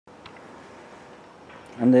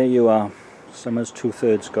And there you are, summer's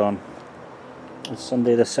 2/3 gone. It's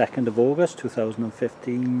Sunday the 2nd of August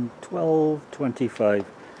 2015, 12:25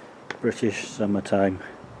 British summertime.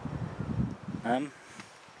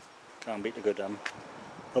 Can't beat a good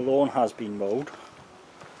The lawn has been mowed.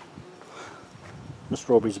 The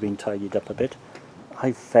strawberries have been tidied up a bit.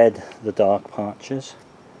 I've fed the dark patches.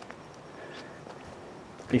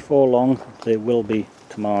 Before long there will be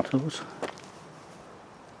tomatoes.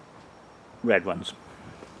 Red ones.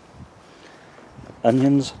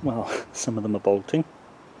 Onions, well, some of them are bolting.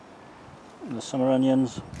 The summer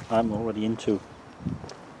onions I'm already into.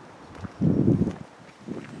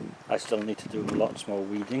 I still need to do lots more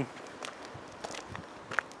weeding.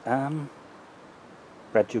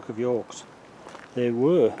 Red Duke of Yorks. There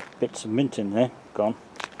were bits of mint in there, gone.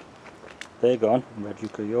 They're gone, Red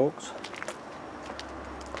Duke of Yorks.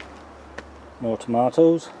 More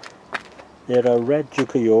tomatoes. There are Red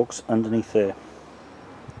Duke of Yorks underneath there.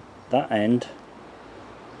 That end,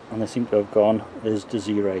 and they seem to have gone, is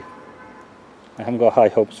Desiree. I haven't got high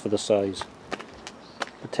hopes for the size.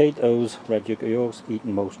 Potatoes, Red Duke of Yorks,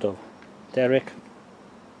 eaten most of. Derrick,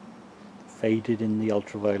 faded in the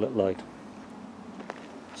ultraviolet light.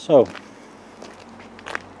 So,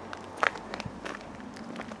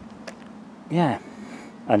 yeah,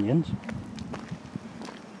 onions.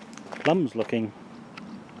 Plums looking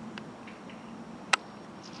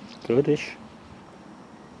goodish.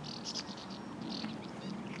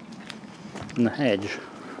 And the hedge,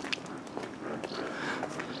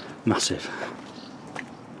 massive.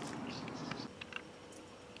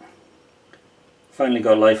 Finally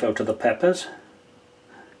got life out of the peppers.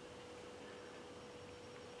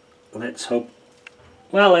 Let's hope.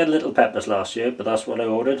 Well, I had little peppers last year, but that's what I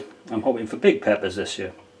ordered. I'm hoping for big peppers this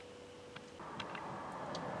year.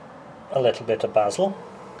 A little bit of basil,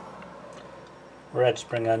 red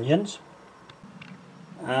spring onions,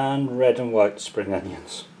 and red and white spring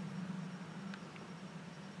onions.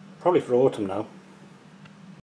 Probably for autumn now.